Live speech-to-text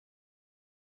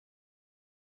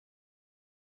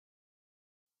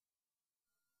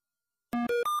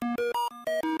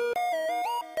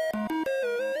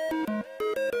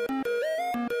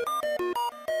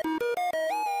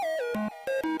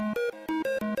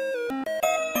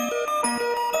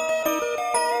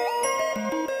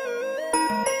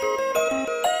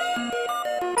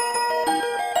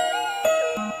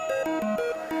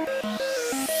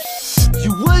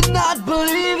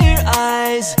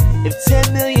If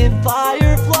 10 million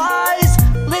fireflies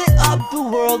lit up the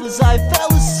world as I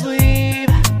fell asleep,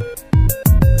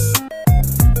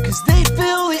 'cause they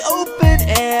fill the open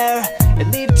air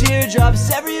and leave teardrops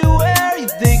everywhere.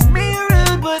 You'd think me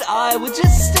rude, but I would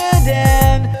just stand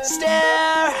and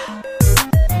stare.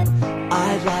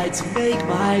 I'd like to make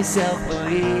myself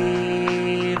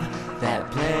believe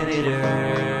that planet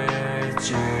Earth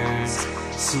turns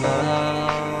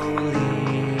slowly.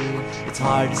 It's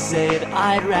hard to say that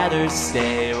I'd rather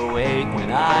stay awake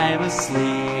when I'm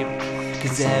asleep,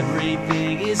 'cause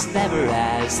everything is never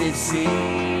as it seems.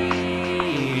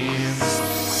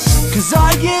 'Cause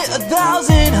I get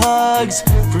 1,000 hugs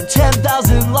from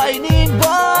 10,000 lightning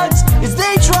bugs as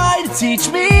they try to teach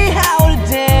me how to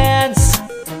dance.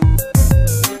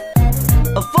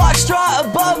 A foxtrot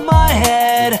above my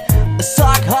head, a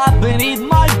sock hop beneath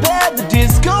my bed. The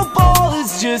disco ball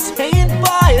is just hanging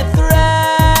by a thread.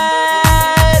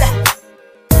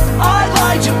 I'd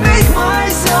like to make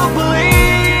myself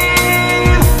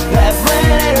believe that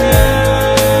planet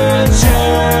Earth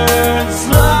turns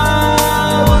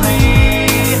slowly.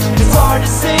 It's hard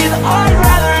to say that I'd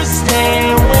rather stay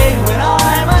awake when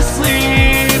I'm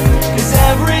asleep, 'cause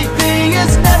everything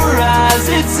is never as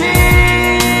it seems.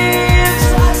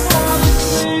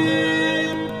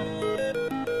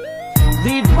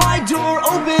 Leave my door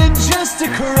open just a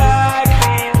crack,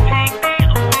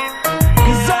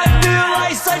 'cause I feel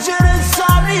like such an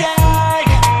insomniac.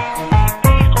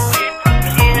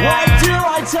 Why do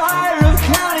I tire of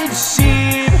counting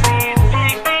sheep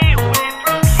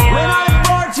when I'm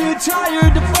far too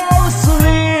tired to fall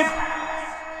asleep?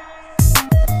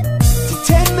 To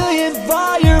 10 million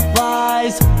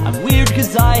fireflies, I'm weird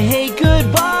 'cause I hate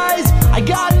goodbyes. I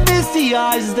got misty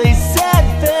eyes as they said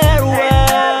farewell.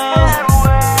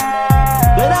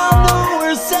 But I'll know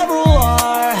where several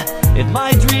are if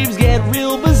my dreams get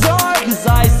real bizarre, 'cause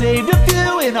I saved a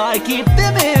few and I keep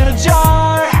them in a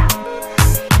jar.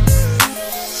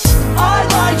 I'd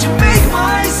like to make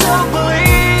myself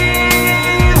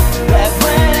believe that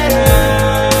planet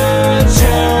Earth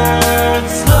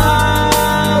turns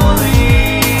slowly.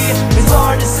 It's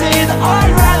hard to say that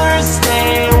I'd rather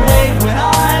stay awake when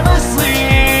I'm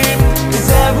asleep, 'cause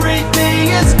everything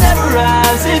is never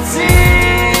as it seems.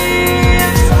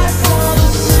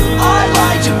 I'd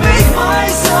like to make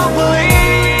myself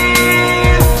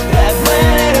believe that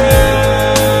planet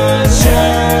Earth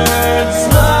turns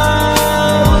slowly.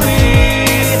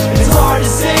 It's hard to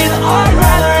say that I'd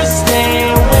rather stay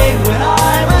awake when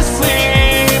I'm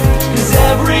asleep, 'cause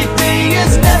everything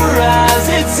is never as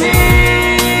it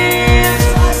seems.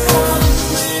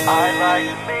 I'd like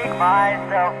to make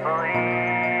myself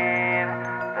believe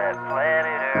that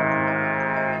planet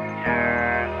Earth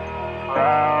turns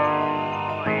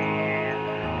slowly.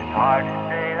 It's hard to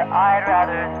say that I'd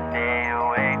rather stay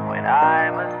awake when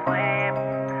I'm asleep,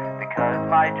 because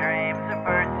my dreams are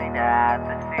bursting at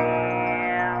the seams.